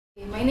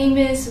My name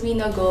is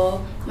Winna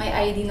Go. My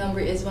ID number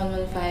is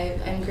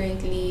 115. I'm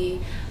currently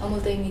a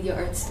multimedia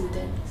art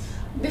student.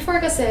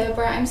 Before kasi,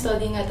 parang I'm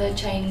studying at a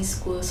Chinese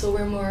school, so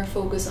we're more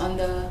focused on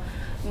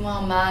yung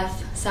mga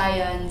math,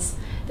 science.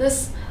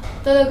 Tapos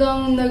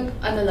talagang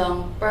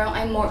parang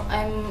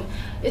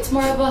it's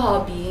more of a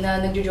hobby na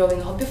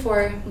nagjo-drawing ako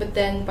before, but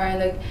then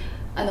parang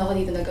ako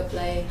dito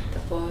nag-apply.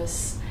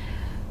 Tapos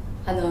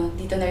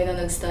dito na rin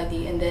ako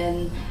nag-study, and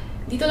then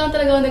dito lang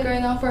talaga ako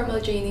nagkaroon ng formal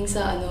training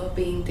sa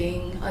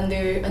painting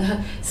under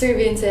Sir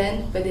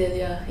Vincent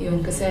Benilde.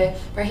 Yun, kasi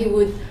parang he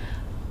would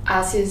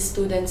ask his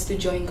students to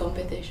join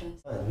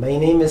competitions. My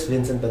name is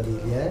Vincent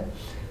Padilla.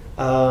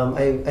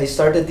 I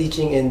started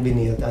teaching in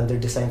Benilde under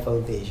Design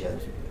Foundation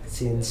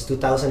since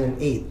 2008.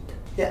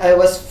 Yeah, I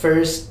was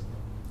first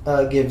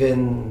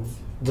given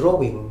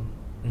drawing,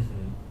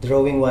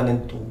 drawing 1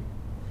 and 2.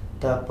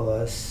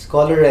 Tapos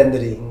color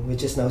rendering,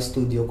 which is now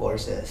studio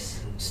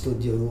courses,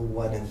 studio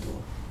 1 and 2.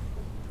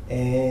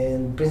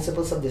 And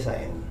principles of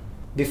design.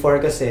 Before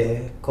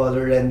kasi,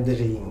 color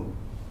rendering,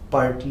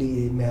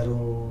 partly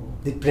merong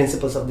the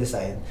principles of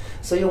design.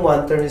 So yung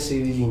one term is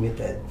really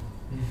limited.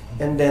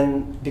 And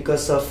then,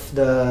 because of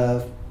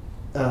the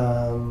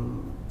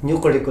new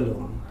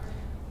curriculum,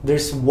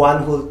 there's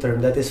one whole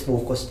term that is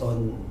focused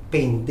on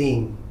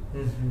painting.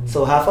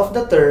 So half of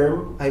the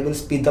term, I will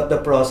speed up the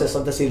process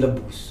of the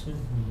syllabus.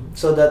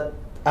 So that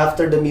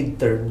after the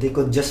midterm, they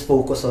could just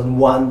focus on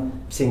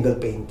one single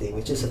painting,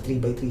 which is a 3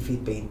 by 3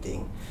 feet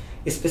painting,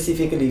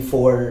 specifically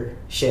for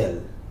Shell.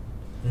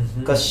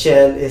 Because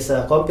Shell is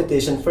a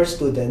competition for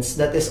students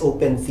that is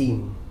open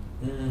theme.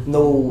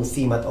 No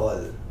theme at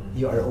all.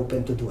 You are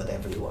open to do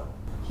whatever you want.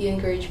 He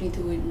encouraged me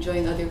to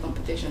join other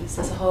competitions.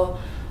 Tapos ako,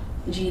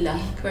 G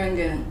lang, parang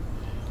ganun.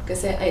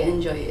 Kasi I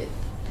enjoy it.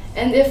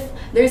 And if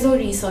there's no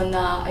reason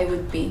na I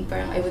would paint,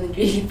 parang I wouldn't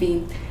really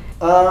paint.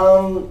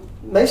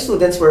 My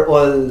students were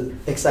all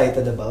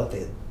excited about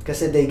it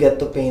kasi they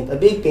get to paint a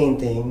big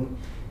painting.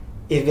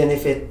 Even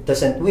if it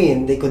doesn't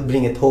win, they could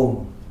bring it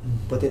home,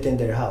 put it in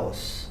their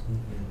house.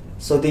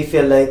 So they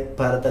feel like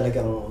para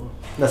talagang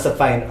nasa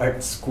fine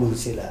art school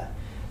sila.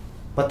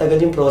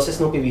 Matagal yung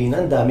process ng Pivina,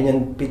 ang dami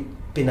niyang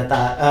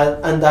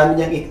ang dami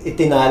niyang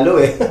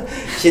itinalo eh.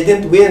 She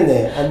didn't win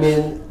eh. I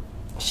mean,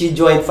 she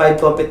joined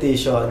 5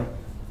 competition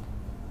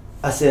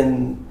as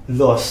in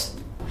lost.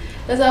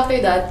 Tapos after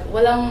that,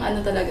 walang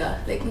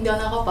talaga, like hindi ako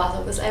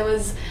nakapasok. Tapos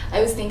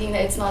I was thinking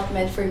that it's not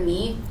meant for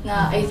me,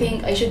 na I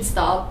think I should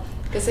stop.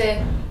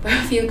 Kasi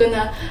parang feel ko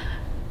na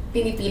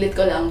pinipilit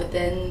ko lang, but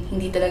then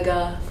hindi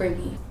talaga for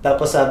me.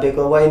 Tapos sabi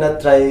ko, why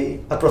not try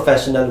a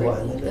professional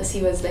one? Tapos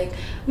he was like,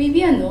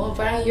 maybe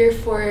parang you're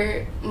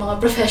for mga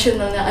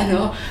professional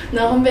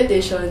na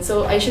competition,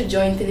 so I should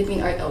join Philippine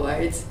Art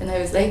Awards. And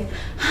I was like,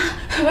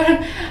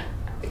 parang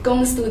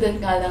kung student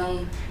nga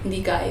lang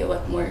hindi kaya,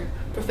 what more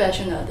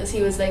professional. Tapos he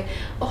was like,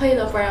 okay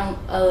lang, parang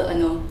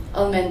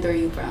I'll mentor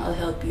you, parang I'll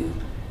help you.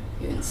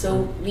 Yun.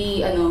 So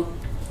we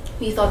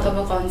thought of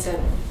a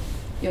concept.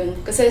 Yun.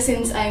 Kasi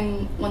since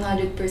I'm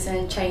 100%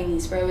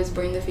 Chinese, where I was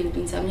born in the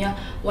Philippines, sabi niya,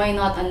 why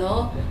not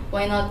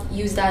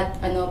use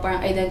that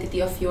parang identity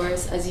of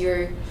yours as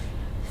your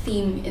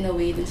theme in a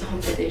way dun sa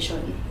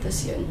competition.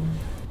 Tapos yun.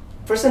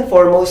 First and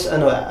foremost,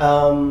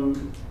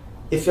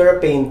 if you're a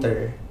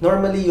painter,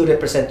 normally you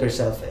represent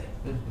yourself eh.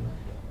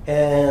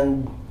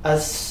 And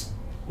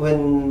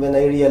when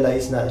I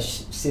realized na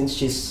since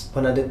she's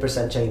 100%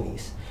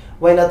 Chinese,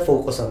 why not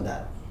focus on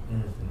that?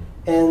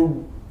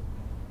 And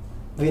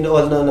we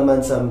all know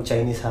naman some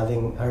Chinese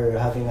having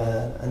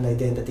an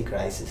identity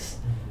crisis.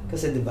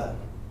 Kasi diba,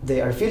 they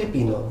are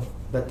Filipino,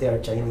 but they are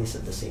Chinese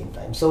at the same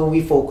time. So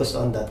we focused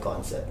on that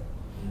concept.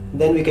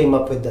 Then we came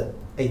up with that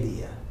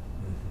idea.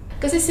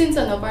 Kasi since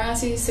parang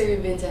si Sir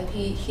Vincent,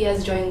 he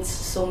has joined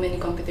so many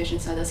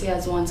competitions na, he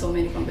has won so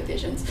many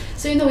competitions.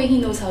 So in a way, he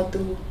knows how to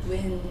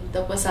win.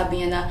 Tapos sabi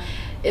niya na,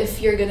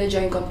 if you're gonna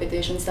join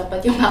competitions,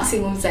 dapat yung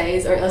maximum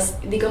size or else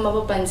di ka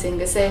mapapansin.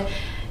 Kasi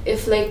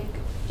if like,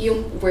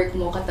 yung work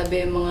mo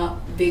katabi mga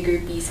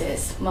bigger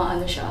pieces,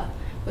 siya,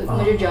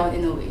 ma-drown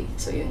in a way.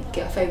 So yun,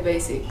 kaya 5 by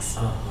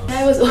 6.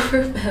 I was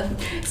overwhelmed.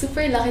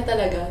 Super laki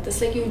talaga. Tapos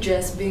like yung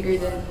dress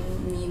bigger than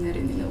me na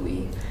rin in a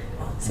way.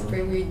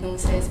 Super weird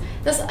nung size.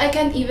 Tapos I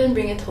can't even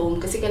bring it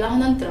home kasi kailangan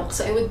ng truck,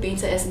 so I would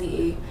paint sa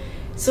SDA.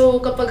 So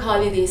kapag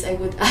holidays, I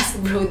would ask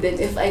bro then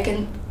if I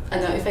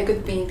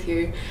could paint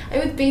here.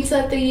 I would paint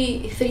sa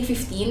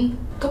 3:15.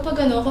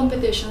 Kapag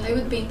competition, I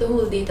would paint the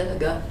whole day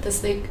talaga.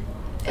 Tapos like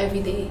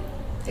every day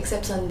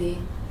except Sunday.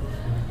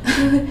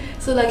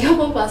 So lagi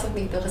ako pumapasok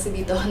dito kasi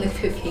dito ako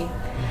nagpe-paint.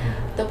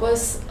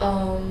 Tapos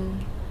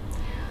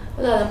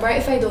wala lang, parang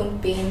if I don't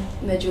paint,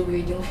 medyo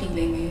weird yung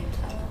feeling eh.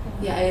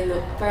 Yeah, I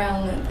look,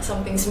 parang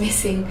something's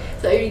missing.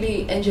 So I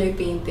really enjoy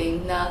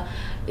painting na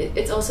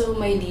it's also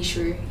my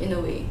leisure in a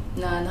way,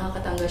 na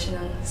nakakatanggal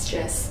siya ng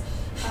stress.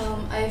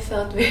 I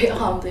felt very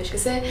accomplished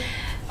kasi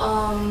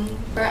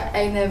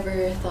I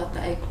never thought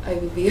that I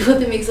would be able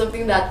to make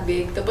something that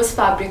big. Tapos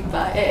fabric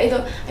pa.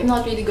 I'm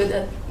not really good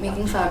at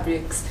making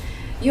fabrics.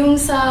 Yung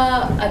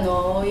sa,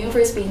 yung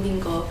first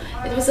painting ko,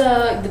 it was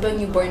a, di ba,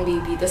 newborn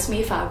baby, tas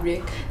may fabric.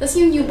 Tas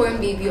yung newborn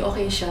baby,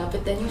 okay siya,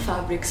 but then yung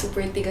fabric,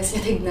 super tigas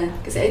niya tignan.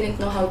 Kasi I didn't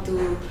know how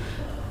to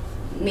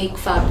make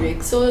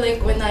fabric. So,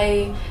 like, when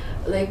I,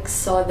 like,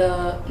 saw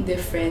the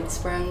difference,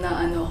 parang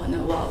ko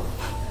na, wow.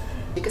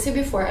 Kasi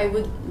before, I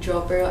would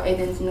draw, pero I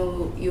didn't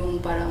know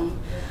yung parang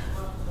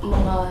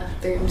mga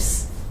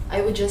terms.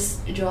 I would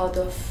just draw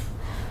out of,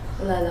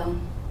 wala lang,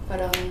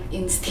 parang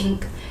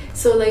instinct.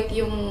 So like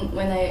yung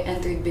when I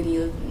entered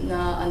Benilde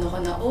na ko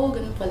na, oh,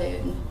 ganun pala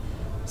yun.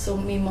 So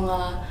may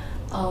mga,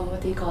 what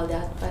do you call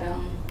that?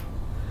 Parang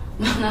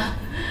mga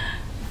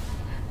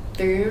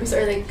terms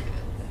or like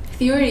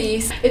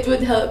theories. It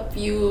would help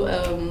you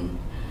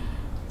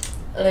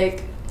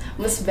like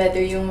mas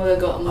better yung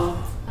magagawa mo.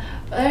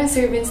 Parang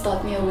Sir Vince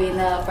taught me a way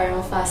na parang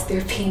faster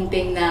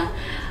painting na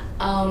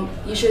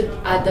you should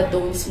add the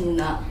tones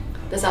muna.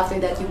 Tapos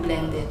after that, you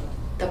blend it.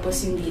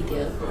 Tapos yung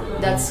detail.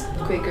 That's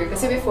quicker.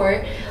 Kasi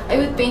before, I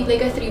would paint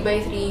like a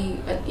 3x3.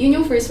 Yun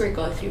yung first work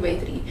ko,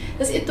 3x3.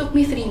 Tapos it took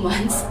me 3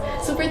 months.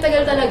 Super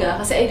tagal talaga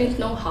kasi I didn't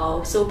know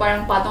how. So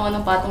parang patong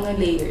ng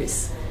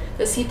layers.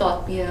 Tapos he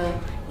taught me a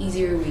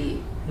easier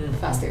way,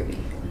 faster way.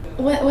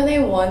 When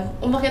I won,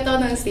 umakit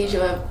ako ng stage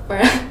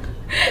parang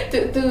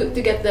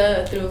to get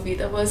the trophy.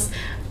 Tapos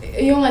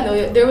yung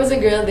there was a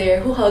girl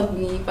there who hugged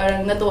me.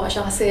 Parang natuwa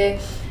siya kasi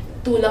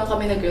 2 lang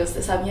kami na girls.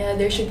 Tapos sabi niya,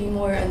 there should be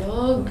more,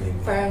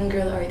 parang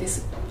girl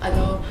artist,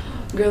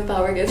 girl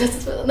power, gano'n.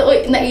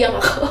 Naiyak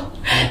ako.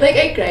 Like,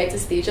 I cried sa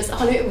stage. Tapos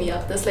ako lang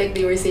umiyak. Tapos like,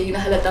 they were saying na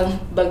halatang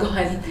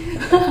baguhan.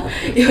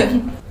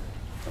 Yun.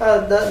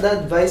 The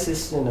advice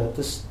is,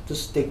 to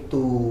stick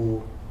to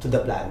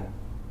the plan.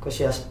 Because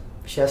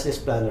she has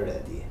this plan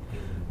already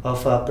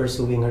of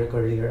pursuing her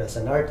career as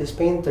an artist,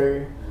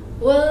 painter.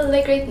 Well,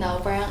 like right now,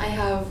 parang I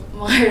have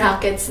mga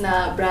rackets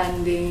na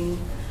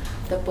branding.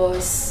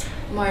 Tapos,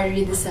 more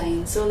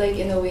redesign. So like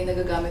in a way,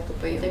 nagagamit ko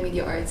pa yung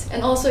multimedia arts.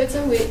 And also it's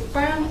a way,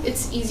 parang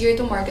it's easier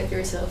to market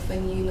yourself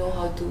when you know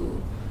how to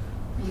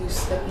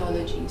use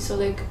technology. So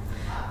like,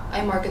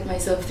 I market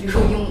myself through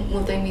yung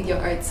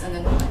multimedia arts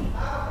naman.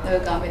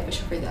 Nagagamit ko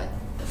siya for that.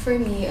 For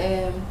me,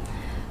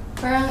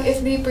 parang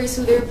if they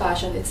pursue their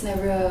passion, it's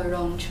never a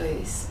wrong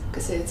choice.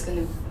 Kasi it's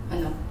gonna,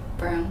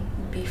 parang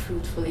be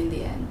fruitful in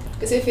the end.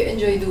 Kasi if you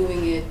enjoy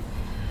doing it,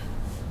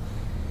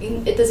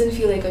 it doesn't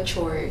feel like a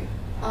chore.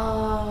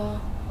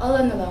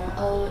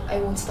 I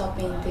won't stop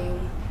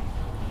painting.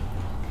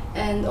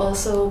 And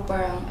also,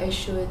 parang I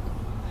should,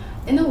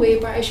 in a way,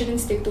 parang I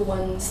shouldn't stick to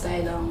one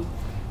style lang.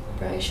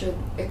 Parang I should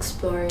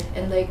explore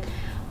and like,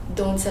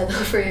 don't settle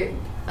for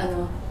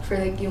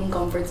like yung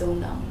comfort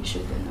zone lang. You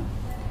should,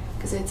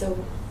 kasi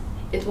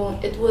it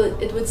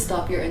would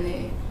stop your,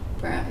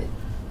 parang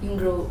yung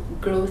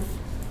growth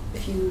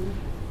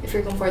if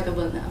you're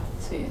comfortable now.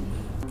 So yun.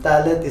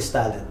 Talent is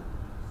talent.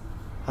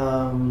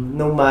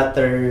 No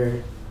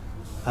matter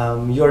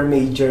your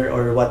major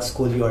or what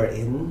school you are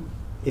in,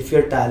 if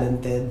you're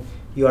talented,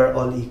 you are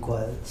all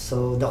equal.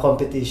 So the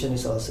competition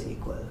is also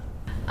equal.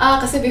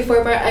 Kasi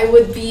before I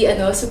would be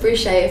super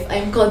shy if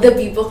I'm called the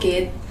Bibo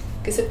kid.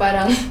 Kasi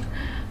parang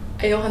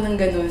ayoko nang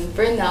ganun.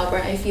 But now,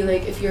 I feel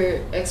like if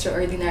you're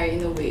extraordinary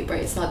in a way,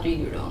 it's not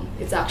really wrong.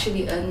 It's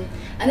actually an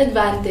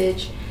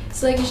advantage.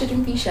 So like you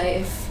shouldn't be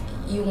shy if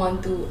you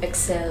want to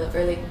excel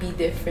or like be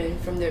different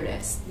from the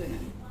rest.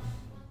 Ganun.